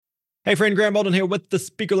Hey friend, Graham Baldwin here with the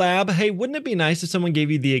Speaker Lab. Hey, wouldn't it be nice if someone gave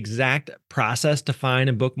you the exact process to find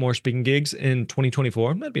and book more speaking gigs in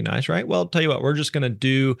 2024? That'd be nice, right? Well, I'll tell you what, we're just going to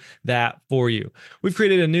do that for you. We've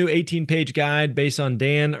created a new 18-page guide based on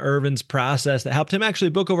Dan Irvin's process that helped him actually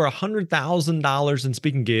book over $100,000 in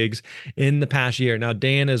speaking gigs in the past year. Now,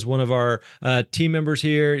 Dan is one of our team members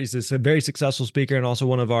here. He's a very successful speaker and also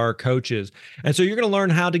one of our coaches. And so you're going to learn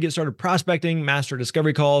how to get started prospecting, master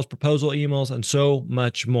discovery calls, proposal emails, and so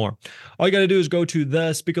much more. All you got to do is go to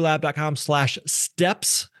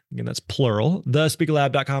thespeakerlab.com/steps. Again, that's plural,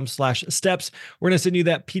 thespeakerlab.com/steps. We're going to send you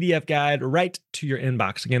that PDF guide right to your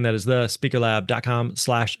inbox. Again, that is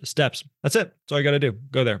thespeakerlab.com/steps. That's it. That's all you got to do.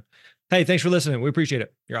 Go there. Hey, thanks for listening. We appreciate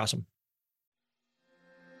it. You're awesome.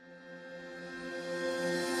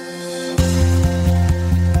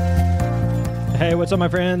 Hey, what's up, my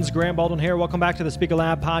friends? Graham Baldwin here. Welcome back to the Speaker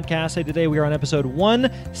Lab podcast. Hey, today we are on episode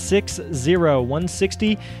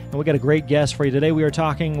 160, and we got a great guest for you. Today we are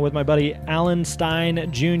talking with my buddy Alan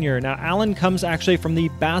Stein Jr. Now, Alan comes actually from the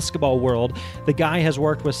basketball world. The guy has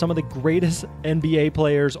worked with some of the greatest NBA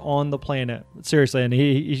players on the planet. Seriously, and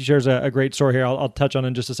he shares a great story here. I'll touch on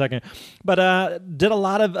in just a second. But did a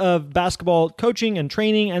lot of basketball coaching and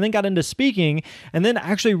training, and then got into speaking, and then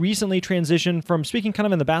actually recently transitioned from speaking kind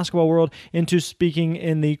of in the basketball world into speaking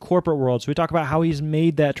in the corporate world. So we talk about how he's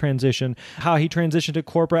made that transition, how he transitioned to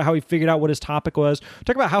corporate, how he figured out what his topic was. We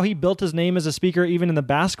talk about how he built his name as a speaker even in the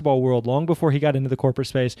basketball world long before he got into the corporate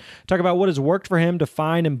space. Talk about what has worked for him to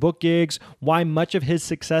find and book gigs, why much of his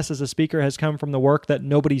success as a speaker has come from the work that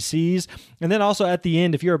nobody sees. And then also at the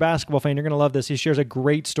end, if you're a basketball fan, you're going to love this. He shares a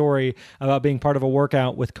great story about being part of a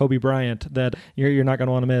workout with Kobe Bryant that you're not going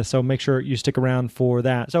to want to miss. So make sure you stick around for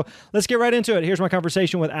that. So let's get right into it. Here's my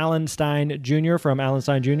conversation with Alan Stein Jr. from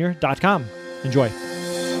AlanSteinJr.com. Enjoy.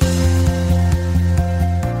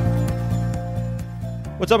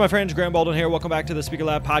 What's up, my friends? Graham Baldwin here. Welcome back to the Speaker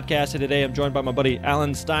Lab podcast. And today I'm joined by my buddy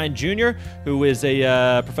Alan Stein Jr., who is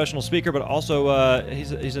a professional speaker, but also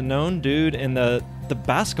he's a known dude in the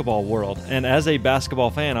basketball world. And as a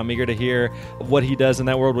basketball fan, I'm eager to hear what he does in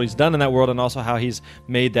that world, what he's done in that world, and also how he's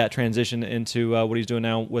made that transition into what he's doing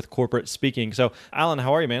now with corporate speaking. So, Alan,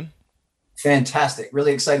 how are you, man? Fantastic.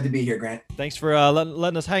 Really excited to be here, Grant. Thanks for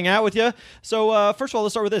letting us hang out with you. So first of all,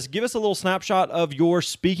 let's start with this. Give us a little snapshot of your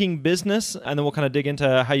speaking business, and then we'll kind of dig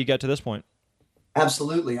into how you got to this point.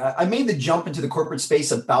 Absolutely. I made the jump into the corporate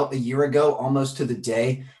space about a year ago, almost to the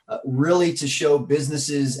day, really to show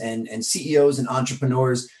businesses and CEOs and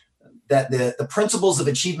entrepreneurs that the principles of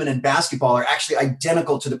achievement in basketball are actually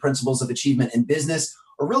identical to the principles of achievement in business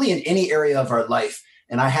or really in any area of our life.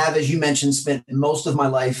 And I have, as you mentioned, spent most of my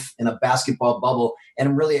life in a basketball bubble, and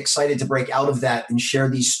I'm really excited to break out of that and share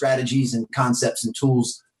these strategies and concepts and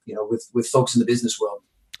tools, with folks in the business world.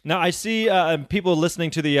 Now, I see people listening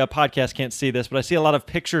to the podcast can't see this, but I see a lot of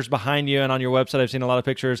pictures behind you, and on your website, I've seen a lot of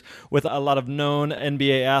pictures with a lot of known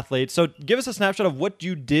NBA athletes. So give us a snapshot of what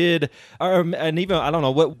you did, and even, I don't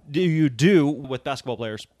know, what do you do with basketball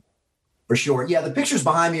players? For sure. Yeah, the pictures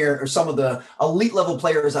behind me are some of the elite level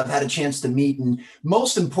players I've had a chance to meet. And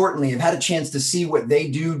most importantly, I've had a chance to see what they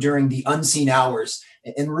do during the unseen hours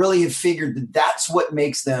and really have figured that that's what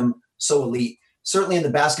makes them so elite. Certainly in the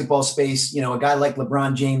basketball space, a guy like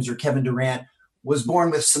LeBron James or Kevin Durant was born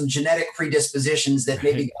with some genetic predispositions that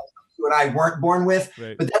maybe guys like you and I weren't born with,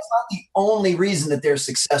 right. But that's not the only reason that they're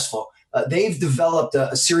successful. They've developed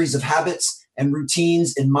a series of habits and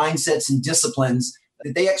routines and mindsets and disciplines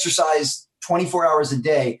that they exercise 24 hours a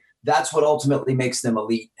day. That's what ultimately makes them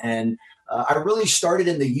elite. And I really started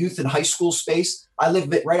in the youth and high school space. I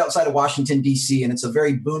live right outside of Washington, D.C., and it's a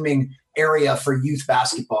very booming area for youth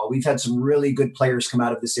basketball. We've had some really good players come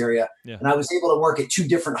out of this area. Yeah. And I was able to work at two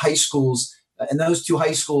different high schools. And those two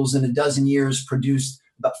high schools in a dozen years produced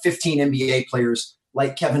about 15 NBA players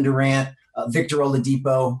like Kevin Durant, Victor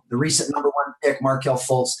Oladipo, the recent number one pick, Markelle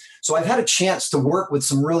Fultz. So I've had a chance to work with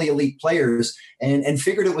some really elite players and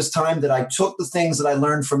figured it was time that I took the things that I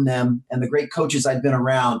learned from them and the great coaches I'd been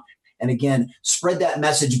around and, again, spread that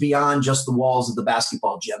message beyond just the walls of the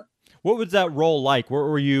basketball gym. What was that role like? Where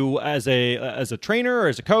were you as a trainer or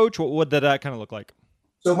as a coach? What did that kind of look like?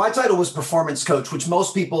 So my title was performance coach, which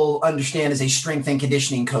most people understand as a strength and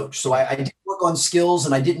conditioning coach. So I didn't work on skills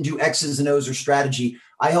and I didn't do X's and O's or strategy.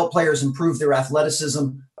 I help players improve their athleticism,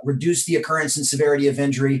 reduce the occurrence and severity of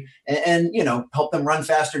injury, and help them run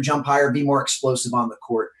faster, jump higher, be more explosive on the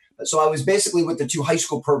court. So I was basically with the two high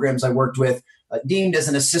school programs I worked with, deemed as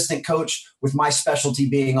an assistant coach, with my specialty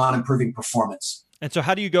being on improving performance. And so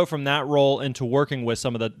how do you go from that role into working with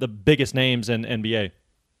some of the biggest names in NBA?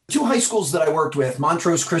 two high schools that I worked with,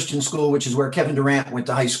 Montrose Christian School, which is where Kevin Durant went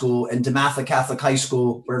to high school, and DeMatha Catholic High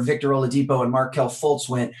School, where Victor Oladipo and Markelle Fultz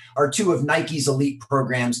went, are two of Nike's elite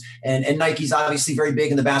programs. And Nike's obviously very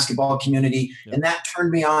big in the basketball community. Yeah. And that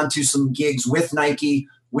turned me on to some gigs with Nike,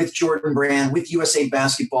 with Jordan Brand, with USA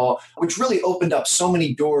Basketball, which really opened up so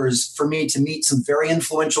many doors for me to meet some very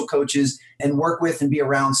influential coaches and work with and be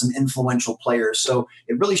around some influential players. So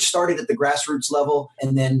it really started at the grassroots level,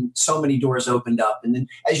 and then so many doors opened up. And then,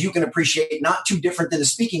 as you can appreciate, not too different than the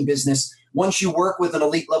speaking business, once you work with an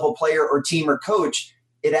elite level player or team or coach,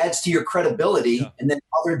 it adds to your credibility, yeah. And then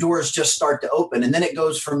other doors just start to open. And then it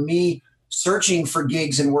goes from me searching for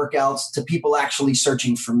gigs and workouts to people actually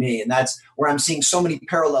searching for me. And that's where I'm seeing so many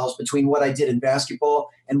parallels between what I did in basketball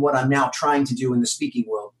and what I'm now trying to do in the speaking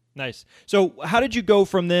world. Nice. So how did you go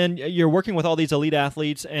from then, you're working with all these elite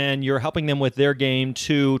athletes and you're helping them with their game,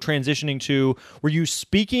 to transitioning to, were you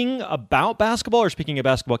speaking about basketball or speaking at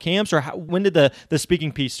basketball camps, or when did the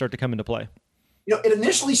speaking piece start to come into play? It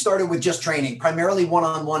initially started with just training, primarily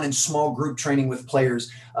one-on-one and small group training with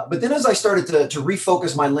players. But then as I started to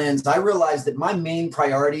refocus my lens, I realized that my main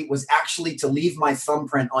priority was actually to leave my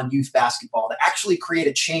thumbprint on youth basketball, to actually create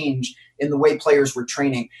a change in the way players were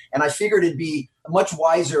training. And I figured it'd be much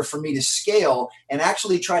wiser for me to scale and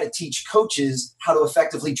actually try to teach coaches how to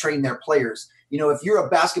effectively train their players. If you're a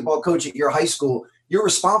basketball coach at your high school, you're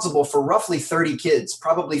responsible for roughly 30 kids,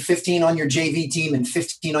 probably 15 on your JV team and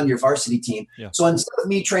 15 on your varsity team. Yeah. So instead of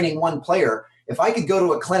me training one player, if I could go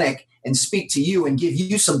to a clinic and speak to you and give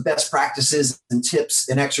you some best practices and tips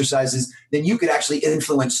and exercises, then you could actually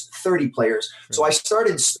influence 30 players. Sure. So I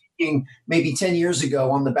started speaking maybe 10 years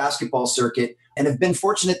ago on the basketball circuit, and have been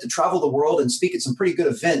fortunate to travel the world and speak at some pretty good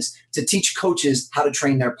events to teach coaches how to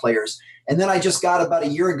train their players. And then I just got about a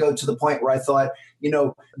year ago to the point where I thought,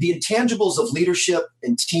 the intangibles of leadership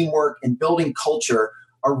and teamwork and building culture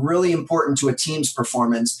are really important to a team's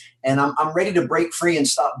performance. And I'm ready to break free and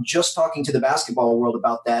stop just talking to the basketball world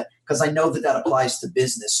about that, because I know that applies to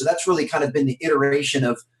business. So that's really kind of been the iteration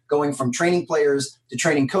of going from training players to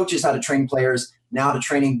training coaches how to train players, now to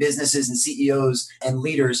training businesses and CEOs and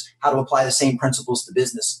leaders how to apply the same principles to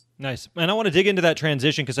business. Nice. And I want to dig into that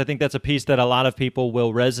transition, because I think that's a piece that a lot of people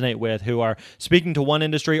will resonate with, who are speaking to one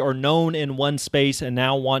industry or known in one space and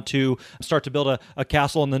now want to start to build a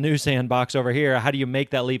castle in the new sandbox over here. How do you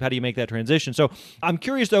make that leap? How do you make that transition? So I'm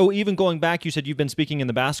curious, though, even going back, you said you've been speaking in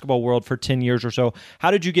the basketball world for 10 years or so.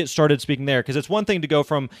 How did you get started speaking there? Because it's one thing to go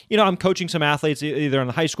from, I'm coaching some athletes either on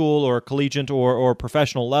the high school or collegiate or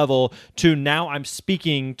professional level, to now I'm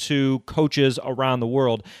speaking to coaches around the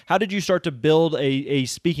world. How did you start to build a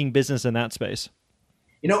speaking business in that space?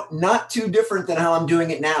 Not too different than how I'm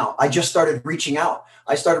doing it now. I just started reaching out.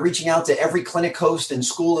 I started reaching out to every clinic host and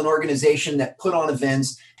school and organization that put on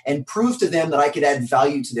events and proved to them that I could add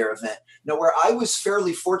value to their event. Now, where I was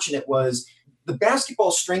fairly fortunate was the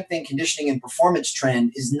basketball strength and conditioning and performance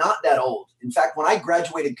trend is not that old. In fact, when I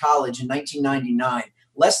graduated college in 1999,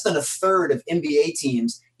 less than a third of NBA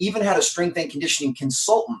teams even had a strength and conditioning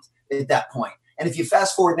consultant at that point. And if you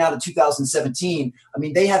fast forward now to 2017,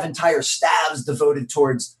 they have entire staffs devoted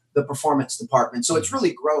towards the performance department. So it's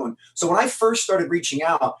really grown. So when I first started reaching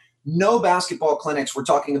out, no basketball clinics were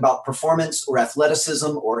talking about performance or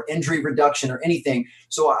athleticism or injury reduction or anything.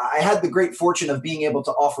 So I had the great fortune of being able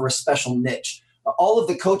to offer a special niche. All of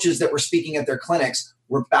the coaches that were speaking at their clinics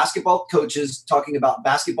were basketball coaches talking about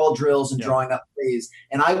basketball drills and drawing up plays.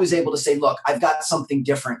 And I was able to say, look, I've got something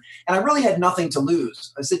different. And I really had nothing to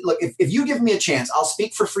lose. I said, look, if you give me a chance, I'll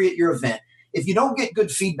speak for free at your event. If you don't get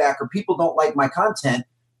good feedback or people don't like my content,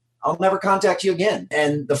 I'll never contact you again.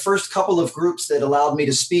 And the first couple of groups that allowed me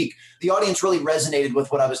to speak, the audience really resonated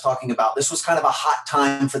with what I was talking about. This was kind of a hot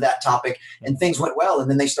time for that topic, and things went well.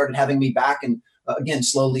 And then they started having me back, and again,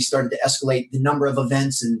 slowly started to escalate the number of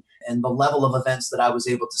events and the level of events that I was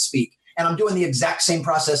able to speak. And I'm doing the exact same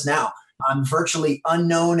process now. I'm virtually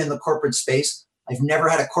unknown in the corporate space. I've never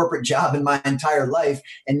had a corporate job in my entire life.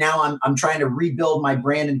 And now I'm trying to rebuild my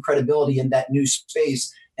brand and credibility in that new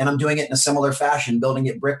space. And I'm doing it in a similar fashion, building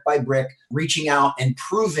it brick by brick, reaching out and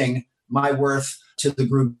proving my worth to the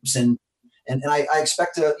groups. And I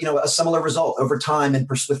expect a similar result over time, and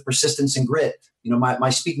with persistence and grit. My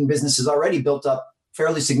speaking business is already built up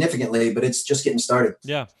fairly significantly, but it's just getting started.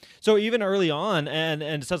 Yeah. So even early on, and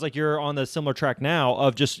it sounds like you're on the similar track now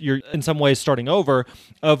of just you're in some ways starting over,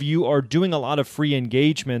 of you are doing a lot of free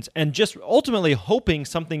engagements and just ultimately hoping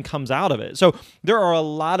something comes out of it. So there are a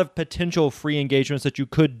lot of potential free engagements that you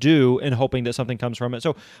could do and hoping that something comes from it.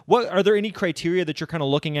 So what are there any criteria that you're kind of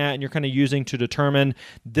looking at and you're kind of using to determine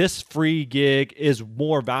this free gig is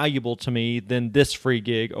more valuable to me than this free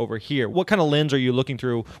gig over here? What kind of lens are you looking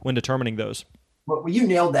through when determining those? Well, you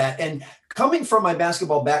nailed that. And coming from my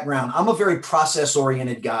basketball background, I'm a very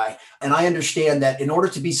process-oriented guy. And I understand that in order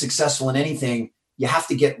to be successful in anything, you have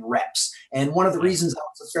to get reps. And one of the reasons I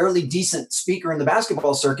was a fairly decent speaker in the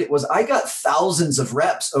basketball circuit was I got thousands of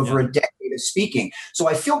reps over a decade of speaking. So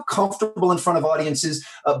I feel comfortable in front of audiences.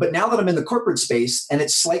 But now that I'm in the corporate space and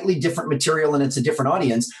it's slightly different material and it's a different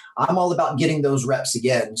audience, I'm all about getting those reps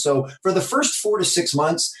again. So for the first 4 to 6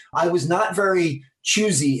 months, I was not very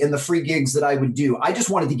choosy in the free gigs that I would do. I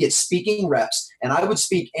just wanted to get speaking reps, and I would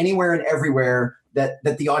speak anywhere and everywhere that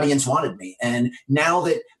the audience wanted me. And now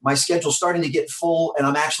that my schedule's starting to get full and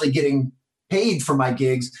I'm actually getting paid for my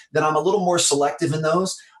gigs, then I'm a little more selective in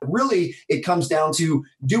those. Really, it comes down to,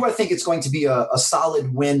 do I think it's going to be a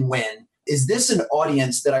solid win-win? Is this an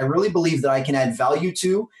audience that I really believe that I can add value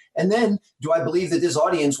to? And then do I believe that this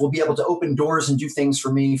audience will be able to open doors and do things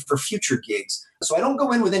for me for future gigs? So I don't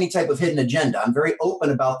go in with any type of hidden agenda. I'm very open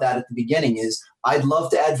about that at the beginning. Is I'd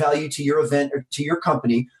love to add value to your event or to your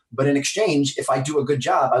company, but in exchange, if I do a good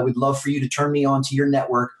job, I would love for you to turn me on to your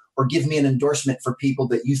network or give me an endorsement for people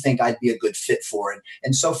that you think I'd be a good fit for.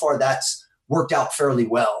 And so far that's worked out fairly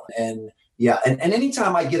well. And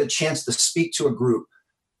anytime I get a chance to speak to a group,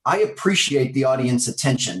 I appreciate the audience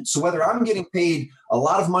attention. So whether I'm getting paid a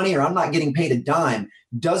lot of money or I'm not getting paid a dime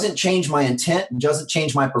doesn't change my intent, doesn't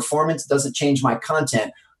change my performance, doesn't change my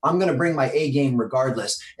content. I'm going to bring my A game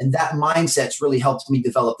regardless. And that mindset's really helped me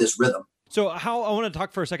develop this rhythm. So I want to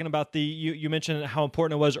talk for a second about you mentioned how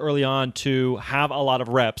important it was early on to have a lot of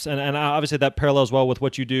reps. And obviously that parallels well with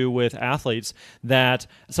what you do with athletes, that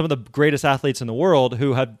some of the greatest athletes in the world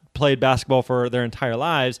who have played basketball for their entire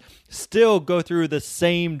lives still go through the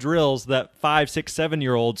same drills that 5, 6,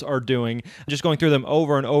 7-year-olds are doing, just going through them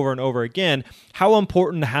over and over and over again. How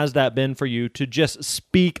important has that been for you to just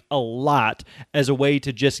speak a lot as a way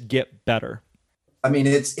to just get better? I mean,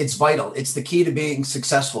 it's vital. It's the key to being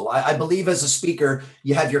successful. I believe as a speaker,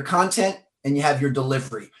 you have your content and you have your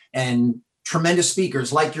delivery. And tremendous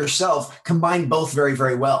speakers like yourself combine both very,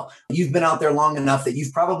 very well. You've been out there long enough that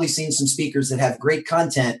you've probably seen some speakers that have great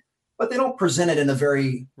content, but they don't present it in a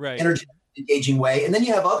very energetic, engaging way. And then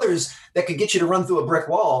you have others that could get you to run through a brick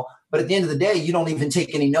wall, but at the end of the day, you don't even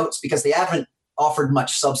take any notes because they haven't offered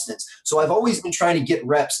much substance. So I've always been trying to get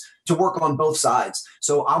reps to work on both sides.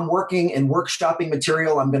 So I'm working and workshopping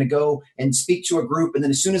material. I'm going to go and speak to a group. And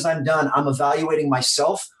then as soon as I'm done, I'm evaluating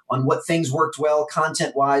myself on what things worked well,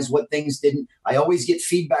 content-wise, what things didn't. I always get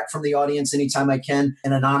feedback from the audience anytime I can,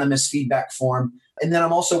 an anonymous feedback form. And then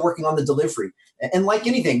I'm also working on the delivery. And like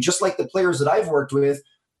anything, just like the players that I've worked with,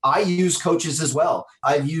 I use coaches as well.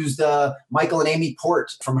 I've used Michael and Amy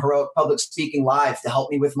Port from Heroic Public Speaking Live to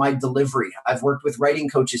help me with my delivery. I've worked with writing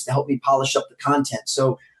coaches to help me polish up the content.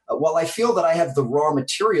 So while I feel that I have the raw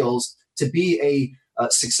materials to be a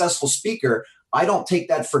successful speaker, I don't take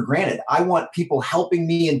that for granted. I want people helping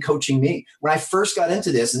me and coaching me. When I first got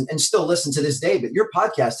into this and still listen to this day, but your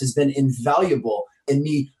podcast has been invaluable in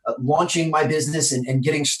me launching my business and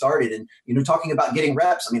getting started. And, talking about getting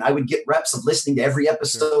reps. I mean, I would get reps of listening to every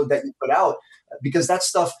episode that you put out because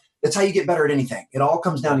that's how you get better at anything. It all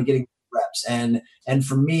comes down to getting reps. And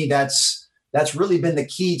for me, that's really been the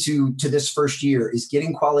key to this first year is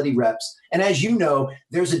getting quality reps. And as you know,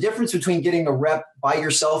 there's a difference between getting a rep by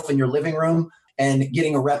yourself in your living room and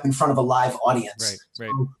getting a rep in front of a live audience. Right.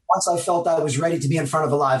 So once I felt I was ready to be in front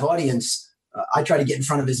of a live audience, I try to get in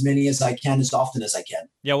front of as many as I can, as often as I can.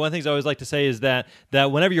 Yeah, one of the things I always like to say is that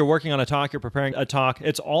whenever you're working on a talk, you're preparing a talk,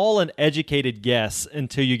 it's all an educated guess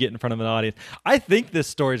until you get in front of an audience. I think this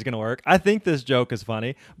story is going to work. I think this joke is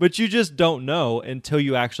funny, but you just don't know until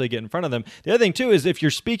you actually get in front of them. The other thing, too, is if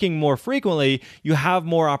you're speaking more frequently, you have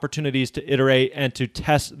more opportunities to iterate and to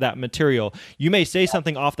test that material. You may say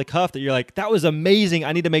something off the cuff that you're like, that was amazing.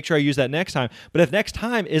 I need to make sure I use that next time. But if next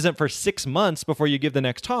time isn't for 6 months before you give the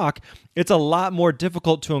next talk, it's a lot more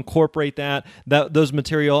difficult to incorporate those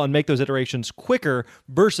material and make those iterations quicker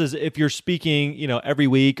versus if you're speaking, every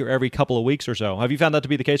week or every couple of weeks or so. Have you found that to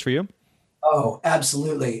be the case for you? Oh,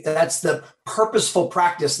 absolutely. That's the purposeful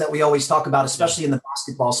practice that we always talk about, especially in the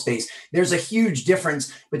basketball space. There's a huge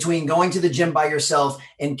difference between going to the gym by yourself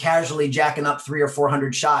and casually jacking up 300 or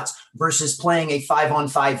 400 shots versus playing a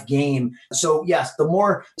 5-on-5 game. So yes, the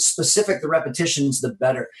more specific the repetitions, the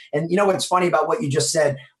better. And you know what's funny about what you just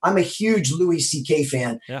said? I'm a huge Louis C.K.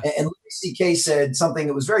 fan. Yeah. And Louis C.K. said something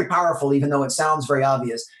that was very powerful, even though it sounds very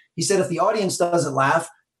obvious. He said, if the audience doesn't laugh,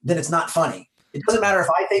 then it's not funny. It doesn't matter if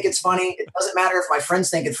I think it's funny. It doesn't matter if my friends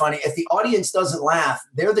think it's funny. If the audience doesn't laugh,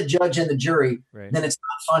 they're the judge and the jury, Right. then it's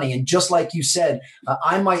not funny. And just like you said,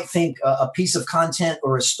 I might think a piece of content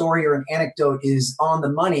or a story or an anecdote is on the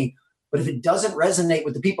money, but if it doesn't resonate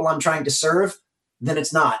with the people I'm trying to serve, then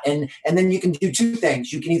it's not. And then you can do two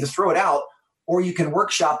things. You can either throw it out or you can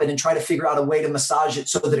workshop it and try to figure out a way to massage it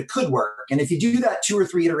so that it could work. And if you do that 2 or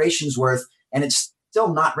 3 iterations worth and it's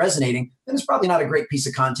still not resonating, then it's probably not a great piece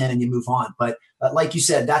of content and you move on. But like you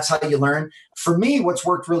said, that's how you learn. For me, what's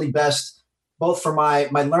worked really best, both for my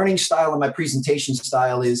learning style and my presentation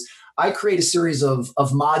style, is I create a series of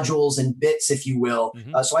modules and bits, if you will.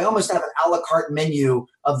 Mm-hmm. So I almost have an a la carte menu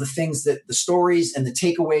of the things that the stories and the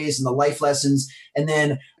takeaways and the life lessons. And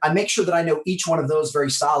then I make sure that I know each one of those very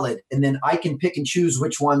solid. And then I can pick and choose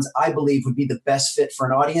which ones I believe would be the best fit for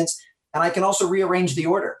an audience. And I can also rearrange the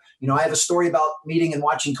order. You know, I have a story about meeting and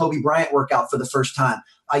watching Kobe Bryant work out for the first time.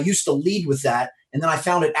 I used to lead with that. And then I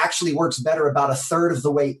found it actually works better about a third of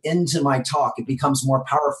the way into my talk. It becomes more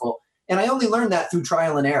powerful. And I only learned that through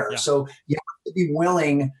trial and error. Yeah. So you have to be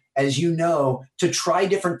willing, as you know, to try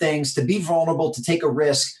different things, to be vulnerable, to take a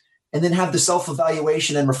risk, and then have the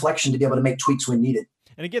self-evaluation and reflection to be able to make tweaks when needed.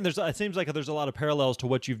 And again, it seems like there's a lot of parallels to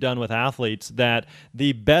what you've done with athletes, that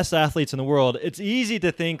the best athletes in the world, it's easy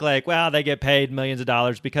to think like, wow, they get paid millions of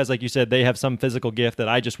dollars because, like you said, they have some physical gift that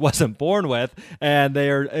I just wasn't born with, and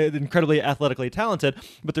they are incredibly athletically talented.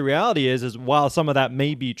 But the reality is while some of that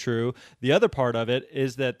may be true, the other part of it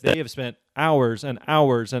is that they have spent hours and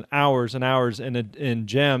hours and hours and hours in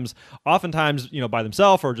gyms, oftentimes, by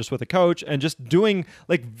themselves or just with a coach, and just doing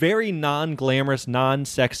like very non-glamorous,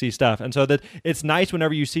 non-sexy stuff. And so that it's nice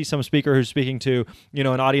whenever you see some speaker who's speaking to,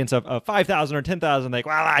 an audience of 5,000 or 10,000, like,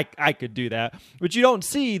 well, I could do that. But you don't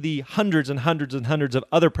see the hundreds and hundreds and hundreds of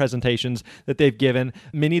other presentations that they've given,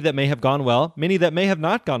 many that may have gone well, many that may have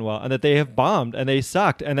not gone well, and that they have bombed and they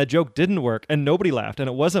sucked and that joke didn't work and nobody laughed and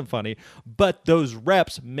it wasn't funny. But those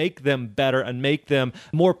reps make them better and make them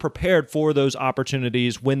more prepared for those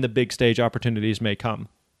opportunities when the big stage opportunities may come.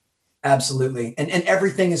 Absolutely. And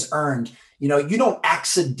everything is earned. You don't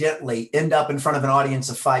accidentally end up in front of an audience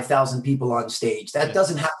of 5,000 people on stage. That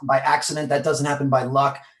doesn't happen by accident. That doesn't happen by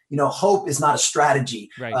luck. Hope is not a strategy.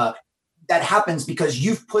 Right. That happens because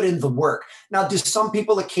you've put in the work. Now, do some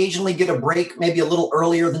people occasionally get a break, maybe a little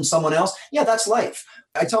earlier than someone else? Yeah, that's life.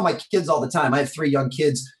 I tell my kids all the time, I have 3 young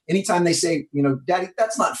kids. Anytime they say, Daddy,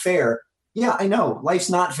 that's not fair. Yeah, I know. Life's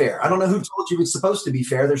not fair. I don't know who told you it's supposed to be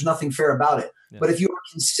fair. There's nothing fair about it. Yeah. But if you are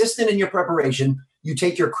consistent in your preparation, you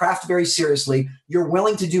take your craft very seriously, you're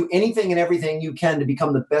willing to do anything and everything you can to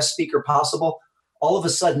become the best speaker possible, all of a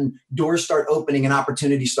sudden doors start opening and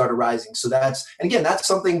opportunities start arising. So that's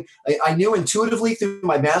something I knew intuitively through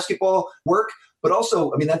my basketball work, but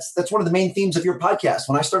also, that's one of the main themes of your podcast.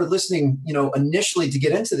 When I started listening, initially to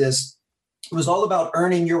get into this, it was all about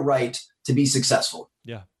earning your right to be successful.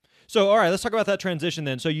 Yeah. So, all right, let's talk about that transition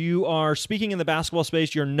then. So you are speaking in the basketball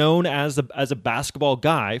space. You're known as a basketball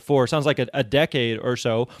guy for, sounds like a decade or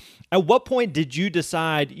so. At what point did you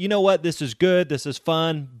decide, you know what, this is good, this is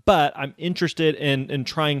fun, but I'm interested in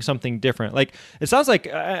trying something different? Like, it sounds like,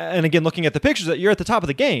 and again, looking at the pictures, that you're at the top of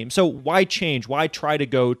the game. So why change? Why try to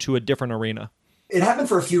go to a different arena? It happened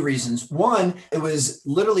for a few reasons. One, it was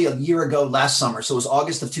literally a year ago last summer. So it was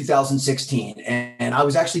August of 2016. And I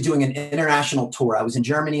was actually doing an international tour. I was in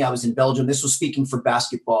Germany. I was in Belgium. This was speaking for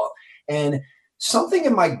basketball. And something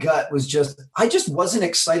in my gut was I just wasn't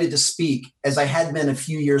excited to speak as I had been a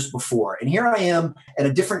few years before. And here I am at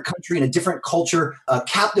a different country, in a different culture, a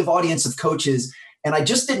captive audience of coaches. And I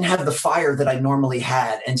just didn't have the fire that I normally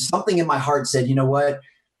had. And something in my heart said, you know what?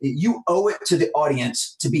 You owe it to the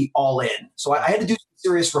audience to be all in. So I had to do some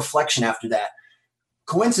serious reflection after that.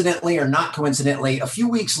 Coincidentally or not coincidentally, a few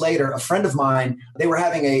weeks later, a friend of mine, they were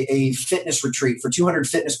having a fitness retreat for 200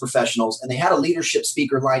 fitness professionals, and they had a leadership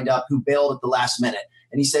speaker lined up who bailed at the last minute.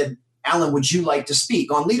 And he said, Alan, would you like to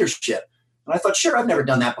speak on leadership? And I thought, sure, I've never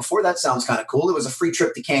done that before. That sounds kind of cool. It was a free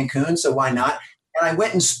trip to Cancun, so why not? And I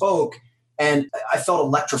went and spoke. And I felt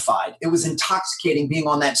electrified. It was intoxicating being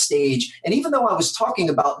on that stage. And even though I was talking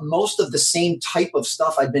about most of the same type of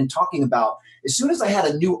stuff I'd been talking about, as soon as I had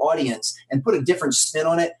a new audience and put a different spin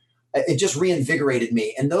on it, it just reinvigorated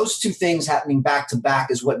me. And those two things happening back to back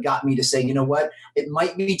is what got me to say, you know what, it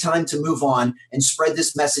might be time to move on and spread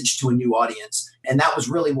this message to a new audience. And that was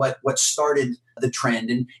really what started the trend.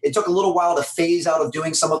 And it took a little while to phase out of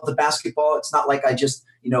doing some of the basketball. It's not like I just,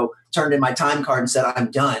 turned in my time card and said,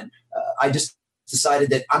 I'm done. I just decided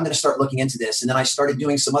that I'm going to start looking into this. And then I started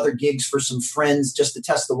doing some other gigs for some friends just to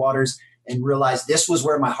test the waters and realized this was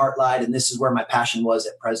where my heart lied and this is where my passion was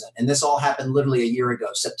at present. And this all happened literally a year ago,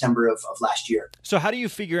 September of last year. So how do you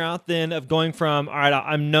figure out then of going from, all right,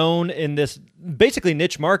 I'm known in this basically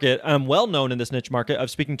niche market, I'm well known in this niche market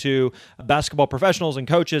of speaking to basketball professionals and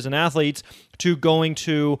coaches and athletes, to going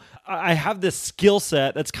to, I have this skill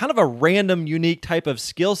set that's kind of a random, unique type of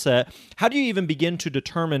skill set. How do you even begin to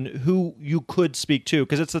determine who you could speak to?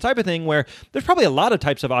 Because it's the type of thing where there's probably a lot of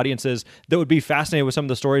types of audiences that would be fascinated with some of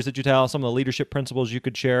the stories that you tell, some of the leadership principles you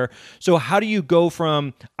could share. So how do you go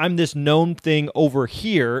from, I'm this known thing over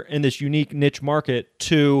here in this unique niche market,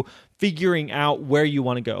 to figuring out where you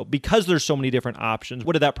want to go? Because there's so many different options.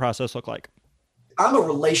 What did that process look like? I'm a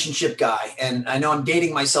relationship guy, and I know I'm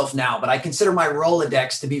dating myself now, but I consider my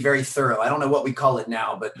Rolodex to be very thorough. I don't know what we call it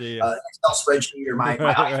now, but Excel spreadsheet or my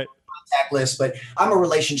contact list, but I'm a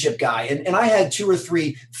relationship guy. And I had 2 or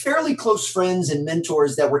 3 fairly close friends and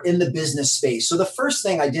mentors that were in the business space. So the first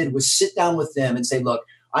thing I did was sit down with them and say, look,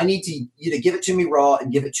 I need you to give it to me raw and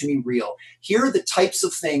give it to me real. Here are the types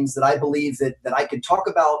of things that I believe that I could talk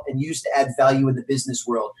about and use to add value in the business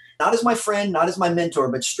world. Not as my friend, not as my mentor,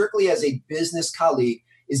 but strictly as a business colleague.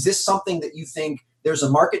 Is this something that you think there's a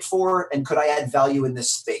market for, and could I add value in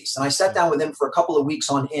this space? And I sat down with them for a couple of weeks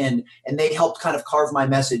on end, and they helped kind of carve my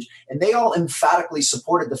message. And they all emphatically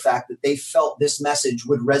supported the fact that they felt this message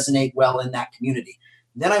would resonate well in that community.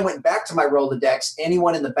 Then I went back to my Rolodex,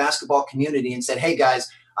 anyone in the basketball community, and said, hey guys,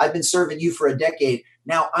 I've been serving you for a decade.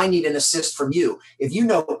 Now I need an assist from you. If you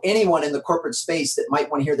know anyone in the corporate space that might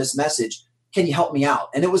want to hear this message, can you help me out?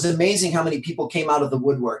 And it was amazing how many people came out of the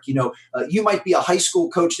woodwork. You might be a high school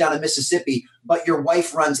coach down in Mississippi, but your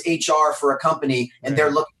wife runs HR for a company and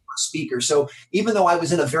they're looking for a speaker. So even though I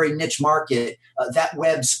was in a very niche market, that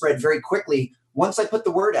web spread very quickly once I put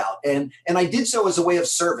the word out. And I did so as a way of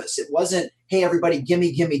service. It wasn't, hey, everybody,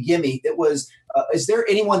 gimme, gimme, gimme. It was, is there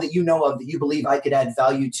anyone that you know of that you believe I could add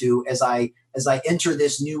value to as I enter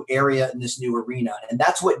this new area and this new arena? And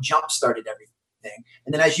that's what jump-started everything.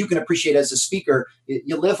 And then as you can appreciate as a speaker,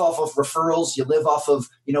 you live off of referrals. You live off of,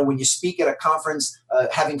 when you speak at a conference,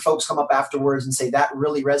 having folks come up afterwards and say, that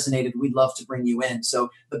really resonated. We'd love to bring you in. So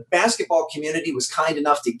the basketball community was kind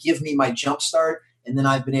enough to give me my jump start. And then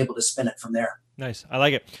I've been able to spin it from there. Nice. I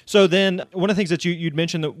like it. So then one of the things that you'd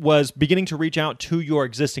mentioned that was beginning to reach out to your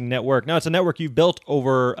existing network. Now, it's a network you've built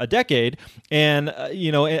over a decade and,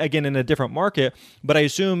 again, in a different market, but I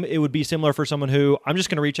assume it would be similar for someone who I'm just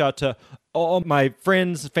going to reach out to all my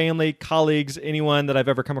friends, family, colleagues, anyone that I've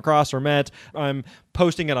ever come across or met. I'm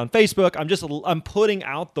posting it on Facebook. I'm putting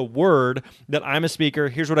out the word that I'm a speaker.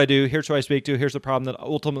 Here's what I do. Here's who I speak to. Here's the problem that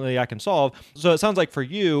ultimately I can solve. So it sounds like for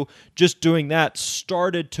you, just doing that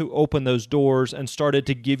started to open those doors and started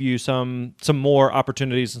to give you some more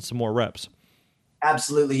opportunities and some more reps.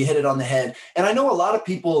 Absolutely. You hit it on the head. And I know a lot of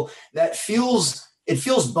people that it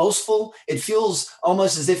feels boastful. It feels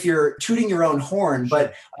almost as if you're tooting your own horn.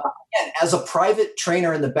 But again, as a private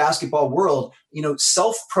trainer in the basketball world,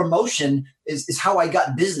 self-promotion is how I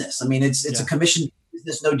got business. I mean, it's a commission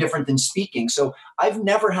business, no different than speaking. So I've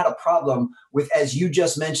never had a problem with, as you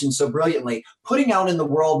just mentioned so brilliantly, putting out in the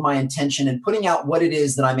world my intention and putting out what it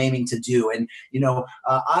is that I'm aiming to do. And,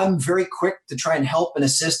 I'm very quick to try and help and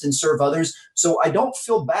assist and serve others. So I don't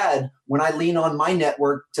feel bad when I lean on my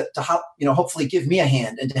network to hopefully give me a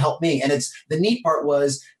hand and to help me. And it's the neat part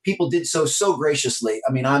was people did so graciously.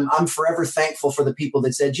 I mean, I'm forever thankful for the people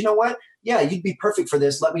that said, you know what? Yeah, you'd be perfect for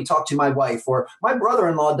this. Let me talk to my wife, or my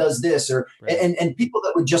brother-in-law does this, or and people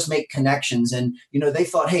that would just make connections. And, they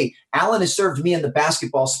thought, hey, Alan has served me in the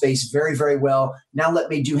basketball space very, very well. Now let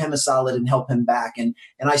me do him a solid and help him back. And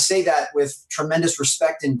I say that with tremendous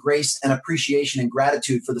respect and grace and appreciation and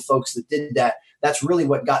gratitude for the folks that did that. That's really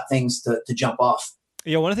what got things to jump off.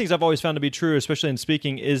 Yeah, one of the things I've always found to be true, especially in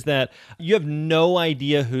speaking, is that you have no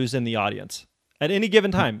idea who's in the audience at any given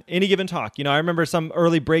time, any given talk. I remember some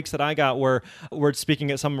early breaks that I got where we're speaking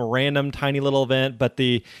at some random tiny little event, but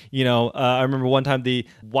I remember one time the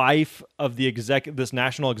wife of this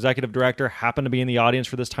national executive director happened to be in the audience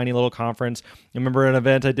for this tiny little conference. I remember an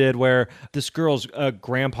event I did where this girl's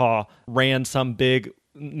grandpa ran some big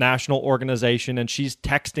national organization, and she's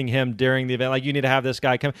texting him during the event, like, you need to have this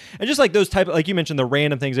guy come. And just like those type of, like you mentioned, the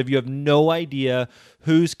random things of you have no idea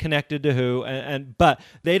who's connected to who, but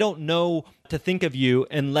they don't know to think of you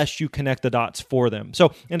unless you connect the dots for them.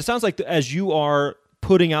 So, and it sounds like as you are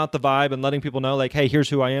putting out the vibe and letting people know, like, hey, here's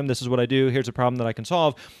who I am, this is what I do, here's a problem that I can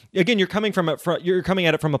solve. Again, you're coming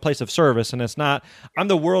at it from a place of service, and it's not, I'm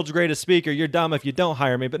the world's greatest speaker, you're dumb if you don't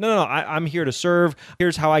hire me. But no, I'm here to serve.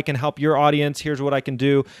 Here's how I can help your audience. Here's what I can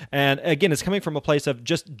do. And again, it's coming from a place of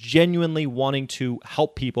just genuinely wanting to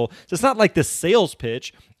help people. So it's not like this sales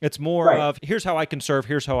pitch. It's more of, here's how I can serve,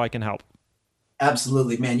 here's how I can help.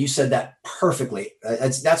 Absolutely, man. You said that perfectly.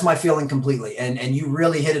 That's my feeling completely. And you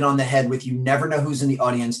really hit it on the head with, you never know who's in the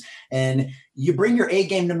audience, and you bring your A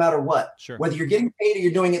game no matter what. Sure. Whether you're getting paid or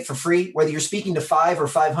you're doing it for free, whether you're speaking to 5 or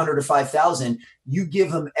 500 or 5,000, you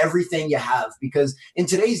give them everything you have, because in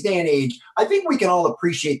today's day and age, I think we can all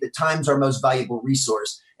appreciate that time's our most valuable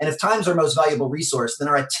resource. And if time's our most valuable resource, then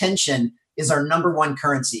our attention is our number one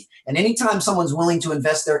currency. And anytime someone's willing to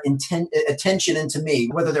invest their attention into me,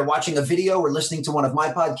 whether they're watching a video or listening to one of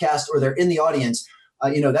my podcasts or they're in the audience,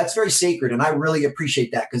 that's very sacred. And I really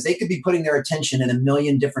appreciate that, because they could be putting their attention in a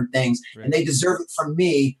million different things, and they deserve it from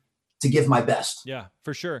me to give my best. Yeah,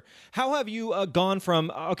 for sure. How have you gone from,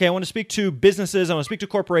 okay, I want to speak to businesses, I want to speak to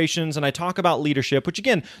corporations, and I talk about leadership, which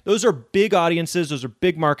again, those are big audiences, those are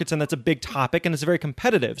big markets, and that's a big topic, and it's very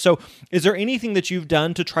competitive. So is there anything that you've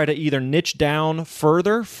done to try to either niche down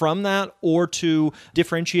further from that, or to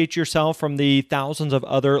differentiate yourself from the thousands of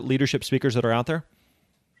other leadership speakers that are out there?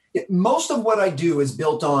 Most of what I do is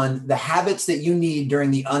built on the habits that you need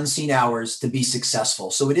during the unseen hours to be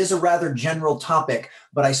successful. So it is a rather general topic,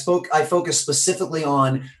 but I focus specifically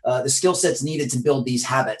on the skill sets needed to build these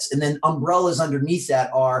habits. And then umbrellas underneath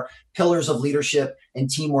that are pillars of leadership and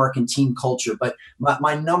teamwork and team culture. But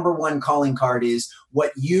my number one calling card is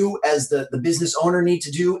what you as the business owner need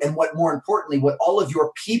to do, and what, more importantly, what all of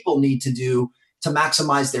your people need to do to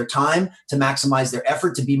maximize their time, to maximize their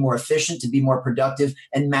effort, to be more efficient, to be more productive,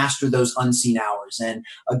 and master those unseen hours. And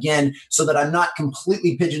again, so that I'm not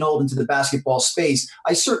completely pigeonholed into the basketball space,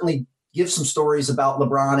 I certainly give some stories about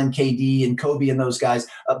LeBron and KD and Kobe and those guys,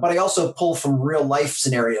 but I also pull from real life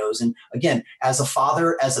scenarios. And again, as a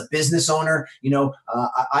father, as a business owner,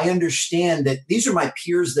 I understand that these are my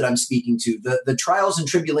peers that I'm speaking to, the trials and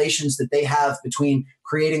tribulations that they have between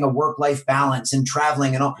creating a work-life balance and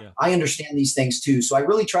traveling and all. Yeah. I understand these things too. So I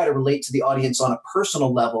really try to relate to the audience on a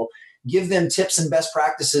personal level, give them tips and best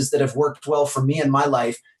practices that have worked well for me in my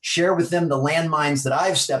life, share with them the landmines that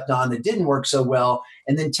I've stepped on that didn't work so well,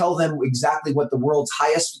 and then tell them exactly what the world's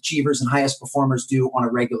highest achievers and highest performers do on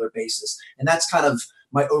a regular basis. And that's kind of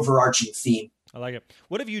my overarching theme. I like it.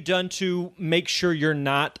 What have you done to make sure you're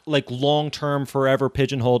not like long-term forever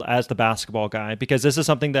pigeonholed as the basketball guy? Because this is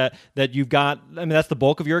something that you've got, I mean, that's the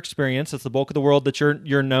bulk of your experience. That's the bulk of the world that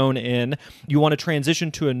you're known in. You want to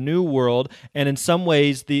transition to a new world. And in some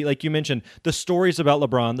ways, like you mentioned, the stories about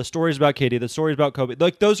LeBron, the stories about KD, the stories about Kobe,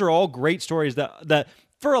 like those are all great stories that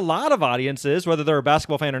for a lot of audiences, whether they're a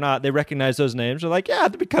basketball fan or not, they recognize those names. They're like, yeah,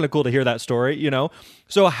 it'd be kind of cool to hear that story,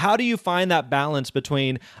 So how do you find that balance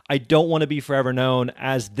between, I don't want to be forever known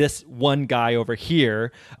as this one guy over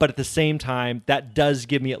here, but at the same time, that does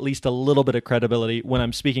give me at least a little bit of credibility when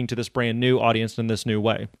I'm speaking to this brand new audience in this new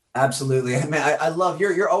way? Absolutely. I mean, I love,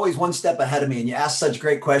 you're always one step ahead of me, and you ask such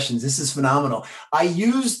great questions. This is phenomenal. I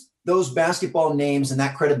use those basketball names and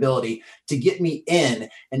that credibility to get me in.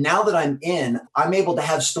 And now that I'm in, I'm able to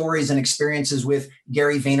have stories and experiences with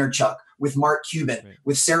Gary Vaynerchuk, with Mark Cuban,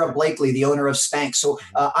 with Sarah Blakely, the owner of Spanx. So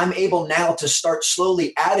I'm able now to start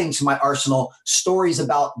slowly adding to my arsenal stories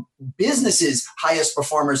about businesses' highest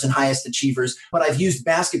performers and highest achievers. But I've used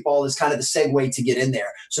basketball as kind of the segue to get in there.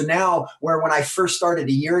 So now, where when I first started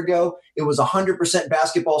a year ago, it was 100%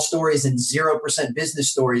 basketball stories and 0% business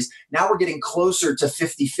stories. Now we're getting closer to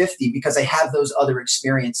 50-50 because I have those other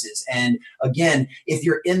experiences. And again, if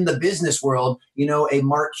you're in the business world, a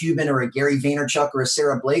Mark Cuban or a Gary Vaynerchuk or a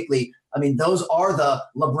Sarah Blakely, I mean, those are the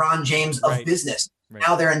LeBron James of business. Right.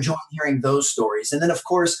 Now they're enjoying hearing those stories. And then, of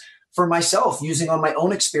course, for myself, using on my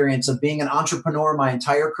own experience of being an entrepreneur my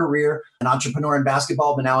entire career, an entrepreneur in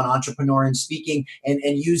basketball, but now an entrepreneur in speaking, and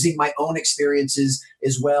using my own experiences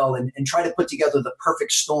as well, and try to put together the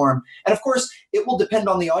perfect storm. And of course, it will depend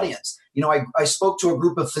on the audience. I spoke to a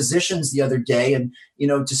group of physicians the other day, and,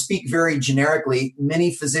 to speak very generically,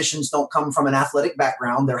 many physicians don't come from an athletic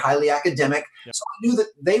background. They're highly academic. Yep. So I knew that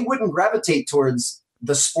they wouldn't gravitate towards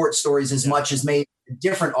the sports stories as much as maybe a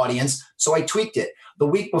different audience. So I tweaked it. The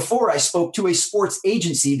week before, I spoke to a sports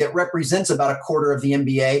agency that represents about a quarter of the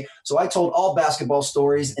NBA. So I told all basketball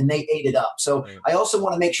stories and they ate it up. So I also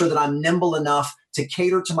want to make sure that I'm nimble enough to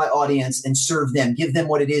cater to my audience and serve them, give them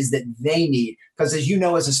what it is that they need. Because as you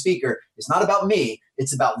know, as a speaker, it's not about me,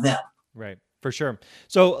 it's about them. Right. For sure.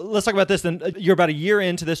 So let's talk about this then. You're about a year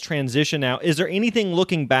into this transition now. Is there anything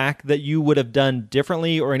looking back that you would have done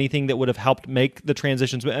differently or anything that would have helped make the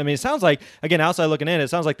transitions? I mean, it sounds like, again, outside looking in, it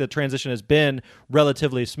sounds like the transition has been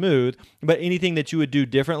relatively smooth, but anything that you would do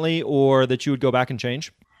differently or that you would go back and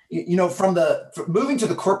change? From moving to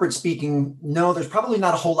the corporate speaking, no, there's probably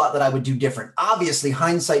not a whole lot that I would do different. Obviously,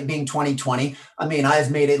 hindsight being 2020, I mean,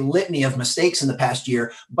 I've made a litany of mistakes in the past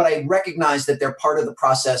year, but I recognize that they're part of the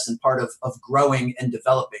process and part of growing and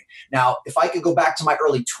developing. Now, if I could go back to my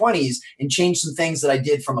early 20s and change some things that I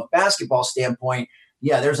did from a basketball standpoint,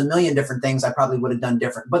 yeah, there's a million different things I probably would have done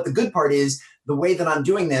different. But the good part is the way that I'm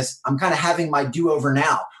doing this, I'm kind of having my do-over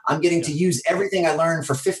now. I'm getting to use everything I learned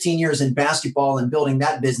for 15 years in basketball and building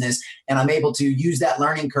that business. And I'm able to use that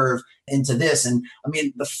learning curve into this. And I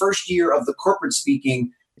mean, the first year of the corporate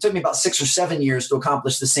speaking, it took me about 6 or 7 years to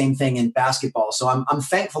accomplish the same thing in basketball. So I'm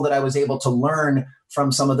thankful that I was able to learn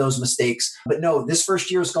from some of those mistakes. But no, this first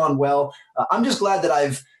year has gone well. I'm just glad that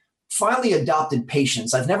I've finally adopted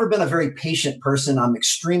patience. I've never been a very patient person. I'm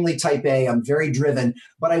extremely type A. I'm very driven.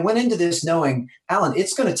 But I went into this knowing, Alan,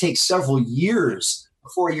 it's going to take several years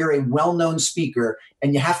before you're a well-known speaker,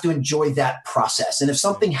 and you have to enjoy that process. And if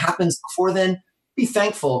something happens before then, be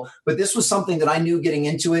thankful. But this was something that I knew getting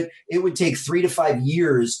into it, it would take 3 to 5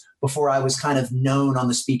 years before I was kind of known on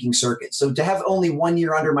the speaking circuit. So to have only 1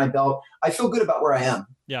 year under my belt, I feel good about where I am.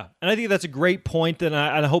 Yeah. And I think that's a great point, and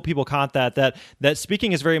I hope people caught that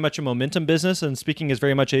speaking is very much a momentum business, and speaking is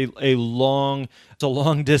very much a long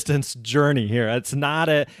distance journey here. It's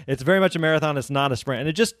very much a marathon. It's not a sprint, and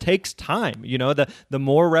it just takes time. The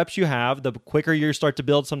more reps you have, the quicker you start to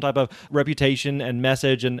build some type of reputation and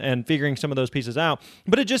message and figuring some of those pieces out.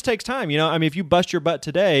 But it just takes time. I mean, if you bust your butt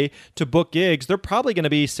today to book gigs, they're probably going to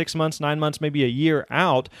be 6 months, 9 months, maybe a year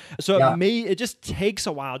out. So it just takes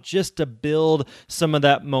a while just to build some of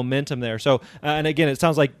that momentum there. So, and again, it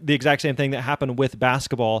sounds like the exact same thing that happened with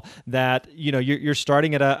basketball, that, you're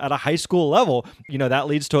starting at a high school level, that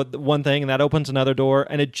leads to one thing and that opens another door,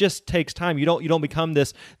 and it just takes time. You don't become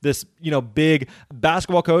this big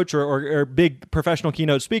basketball coach or big professional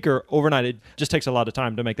keynote speaker overnight. It just takes a lot of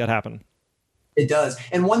time to make that happen. It does.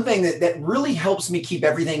 And one thing that really helps me keep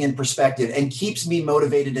everything in perspective and keeps me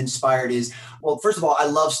motivated, inspired is, well, first of all, I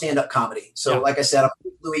love stand-up comedy. So like I said, I'm a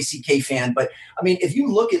Louis C.K. fan. But I mean, if you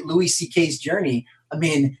look at Louis C.K.'s journey, I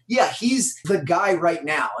mean, yeah, he's the guy right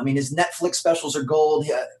now. I mean, his Netflix specials are gold.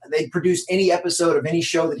 They produce any episode of any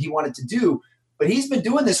show that he wanted to do. But he's been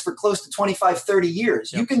doing this for close to 25, 30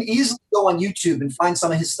 years. Yep. You can easily go on YouTube and find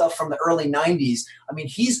some of his stuff from the early 90s. I mean,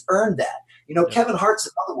 he's earned that. Kevin Hart's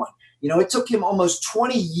another one. It took him almost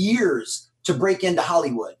 20 years to break into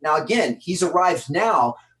Hollywood. Now, again, he's arrived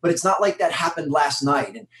now, but it's not like that happened last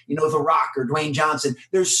night. And, The Rock or Dwayne Johnson,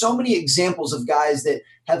 there's so many examples of guys that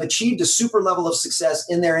have achieved a super level of success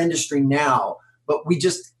in their industry now, but we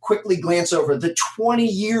just quickly glance over the 20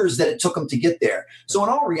 years that it took them to get there. So in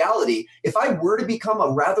all reality, if I were to become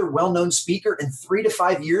a rather well-known speaker in 3 to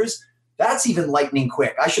 5 years, that's even lightning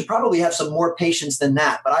quick. I should probably have some more patience than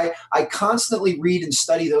that. But I constantly read and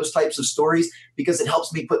study those types of stories because it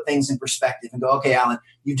helps me put things in perspective and go, okay, Alan,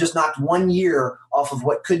 you've just knocked 1 year off of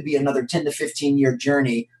what could be another 10 to 15 year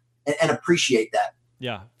journey, and appreciate that.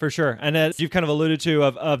 Yeah, for sure. And as you've kind of alluded to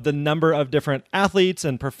of the number of different athletes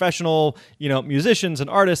and professional, musicians and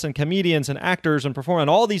artists and comedians and actors and performers and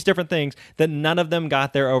all these different things, that none of them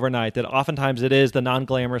got there overnight, that oftentimes it is the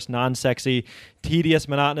non-glamorous, non-sexy, tedious,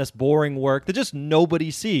 monotonous, boring work that just nobody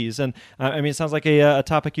sees. And I mean, it sounds like a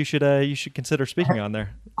topic you should consider speaking on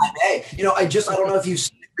there. Hey, I don't know if you've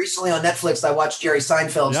seen it recently on Netflix. I watched Jerry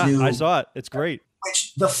Seinfeld's new. I saw it. It's great.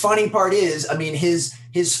 Which the funny part is, I mean, his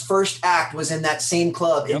first act was in that same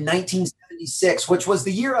club in 1976, which was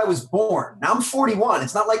the year I was born. Now I'm 41.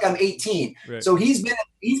 It's not like I'm 18. Right. So he's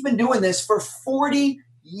been doing this for 40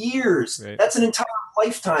 years. Right. That's an entire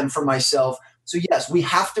lifetime for myself. So yes, we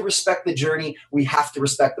have to respect the journey. We have to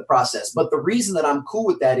respect the process. But the reason that I'm cool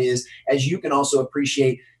with that is, as you can also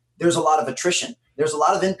appreciate, there's a lot of attrition. There's a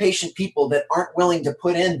lot of impatient people that aren't willing to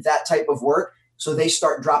put in that type of work. So they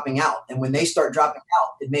start dropping out. And when they start dropping out,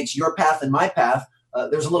 it makes your path and my path,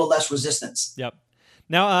 there's a little less resistance. Yep.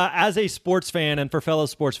 Now, as a sports fan, and for fellow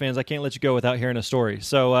sports fans, I can't let you go without hearing a story.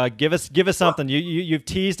 So give us something. You've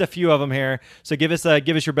teased a few of them here. So give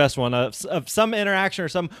us your best one of some interaction or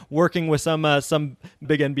some working with some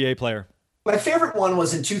big NBA player. My favorite one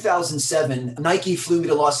was in 2007. Nike flew me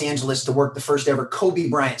to Los Angeles to work the first ever Kobe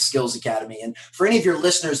Bryant Skills Academy. And for any of your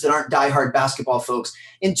listeners that aren't diehard basketball folks,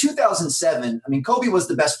 in 2007, I mean, Kobe was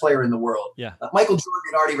the best player in the world. Yeah. Michael Jordan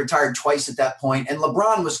had already retired twice at that point, and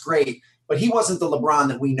LeBron was great, but he wasn't the LeBron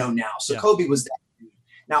that we know now. So Kobe was that dude.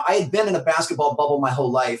 Now, I had been in a basketball bubble my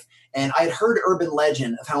whole life, and I had heard urban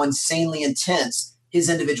legend of how insanely intense his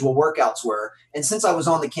individual workouts were. And since I was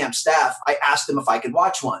on the camp staff, I asked him if I could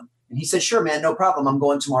watch one. And he said, sure, man, no problem. I'm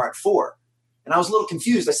going tomorrow at 4. And I was a little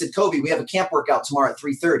confused. I said, Kobe, we have a camp workout tomorrow at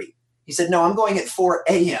 3:30. He said, no, I'm going at 4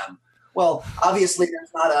 a.m. Well, obviously,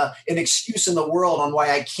 there's not an excuse in the world on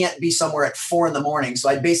why I can't be somewhere at 4 in the morning. So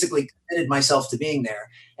I basically committed myself to being there.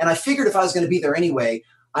 And I figured if I was going to be there anyway,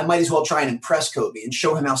 I might as well try and impress Kobe and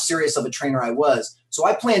show him how serious of a trainer I was. So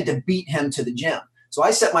I planned to beat him to the gym. So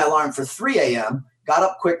I set my alarm for 3 a.m., got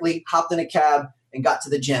up quickly, hopped in a cab, and got to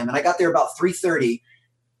the gym. And I got there about 3:30,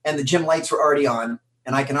 and the gym lights were already on,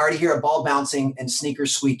 and I can already hear a ball bouncing and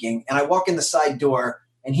sneakers squeaking. And I walk in the side door,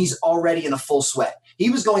 and he's already in a full sweat. He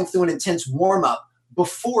was going through an intense warm-up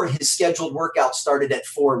before his scheduled workout started at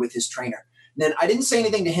 4 with his trainer. And then I didn't say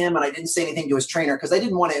anything to him, and I didn't say anything to his trainer because I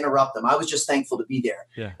didn't want to interrupt them. I was just thankful to be there.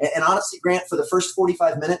 Yeah. And honestly, Grant, for the first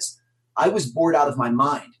 45 minutes, I was bored out of my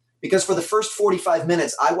mind because for the first 45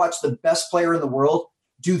 minutes, I watched the best player in the world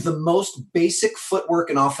do the most basic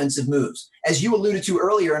footwork and offensive moves. As you alluded to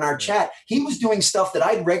earlier in our chat, he was doing stuff that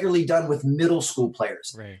I'd regularly done with middle school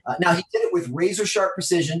players. Right. Now, he did it with razor sharp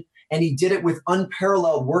precision, and he did it with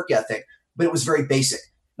unparalleled work ethic, but it was very basic.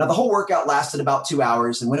 Now, the whole workout lasted about 2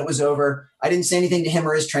 hours, and when it was over, I didn't say anything to him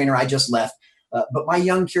or his trainer. I just left. But my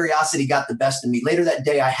young curiosity got the best of me. Later that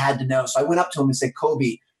day, I had to know. So I went up to him and said,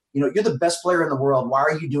 Kobe, you're the best player in the world. Why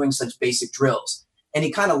are you doing such basic drills? And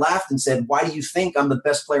he kind of laughed and said, why do you think I'm the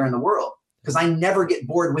best player in the world? Because I never get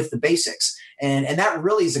bored with the basics. And that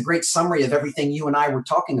really is a great summary of everything you and I were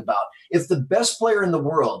talking about. If the best player in the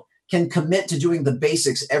world can commit to doing the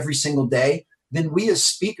basics every single day, then we as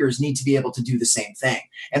speakers need to be able to do the same thing.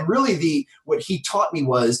 And really what he taught me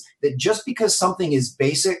was that just because something is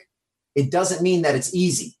basic, it doesn't mean that it's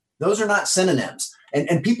easy. Those are not synonyms.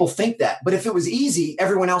 And people think that. But if it was easy,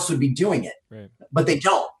 everyone else would be doing it. Right. But they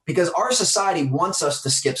don't, because our society wants us to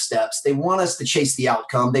skip steps. They want us to chase the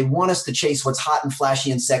outcome. They want us to chase what's hot and flashy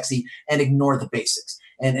and sexy and ignore the basics.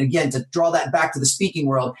 And again, to draw that back to the speaking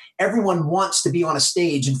world, everyone wants to be on a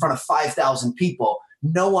stage in front of 5,000 people.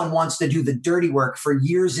 No one wants to do the dirty work for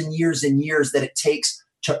years and years and years that it takes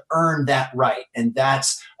to earn that right. And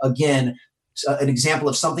that's, again, an example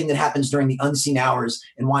of something that happens during the unseen hours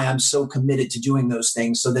and why I'm so committed to doing those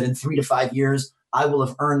things so that in 3 to 5 years, I will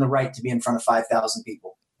have earned the right to be in front of 5,000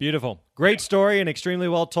 people. Beautiful. Great story and extremely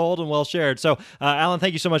well told and well shared. So, Alan,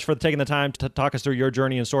 thank you so much for taking the time to talk us through your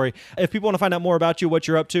journey and story. If people want to find out more about you, what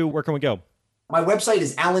you're up to, where can we go? My website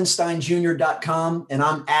is alansteinjr.com, and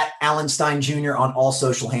I'm at Alan Stein Jr. on all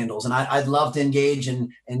social handles. And I'd love to engage and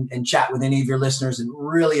chat with any of your listeners and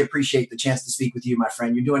really appreciate the chance to speak with you, my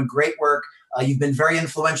friend. You're doing great work. You've been very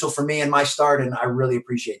influential for me in my start, and I really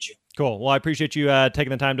appreciate you. Cool. Well, I appreciate you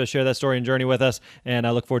taking the time to share that story and journey with us, and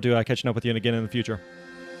I look forward to catching up with you again in the future.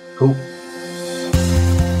 Cool.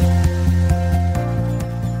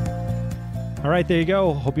 All right, there you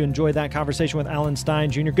go. Hope you enjoyed that conversation with Alan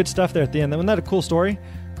Stein Jr. Good stuff there at the end. Wasn't that a cool story?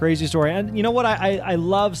 Crazy story. And you know what I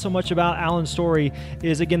love so much about Alan's story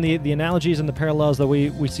is, again, the analogies and the parallels that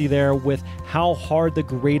we see there with how hard the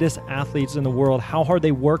greatest athletes in the world, how hard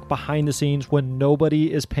they work behind the scenes when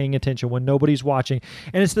nobody is paying attention, when nobody's watching.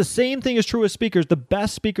 And it's the same thing is true with speakers. The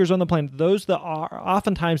best speakers on the planet, those that are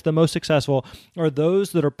oftentimes the most successful, are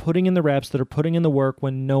those that are putting in the reps, that are putting in the work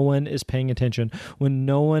when no one is paying attention, when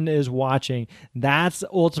no one is watching. That's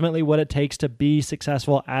ultimately what it takes to be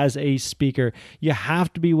successful as a speaker. You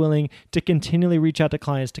have to be willing to continually reach out to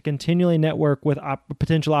clients, to continually network with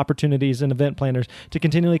potential opportunities and event planners, to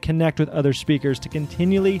continually connect with other speakers, to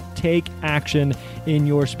continually take action in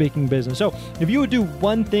your speaking business. So if you would do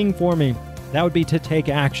one thing for me, that would be to take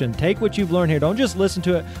action. Take what you've learned here. Don't just listen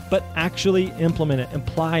to it, but actually implement it,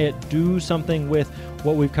 apply it, do something with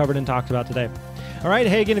what we've covered and talked about today. All right.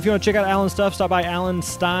 Hey, again, if you want to check out Alan's stuff, stop by Alan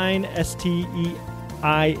Stein,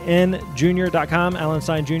 SteinJr.com,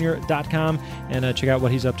 AlanSteinJr.com, and check out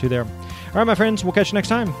what he's up to there. All right, my friends, we'll catch you next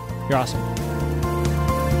time. You're awesome.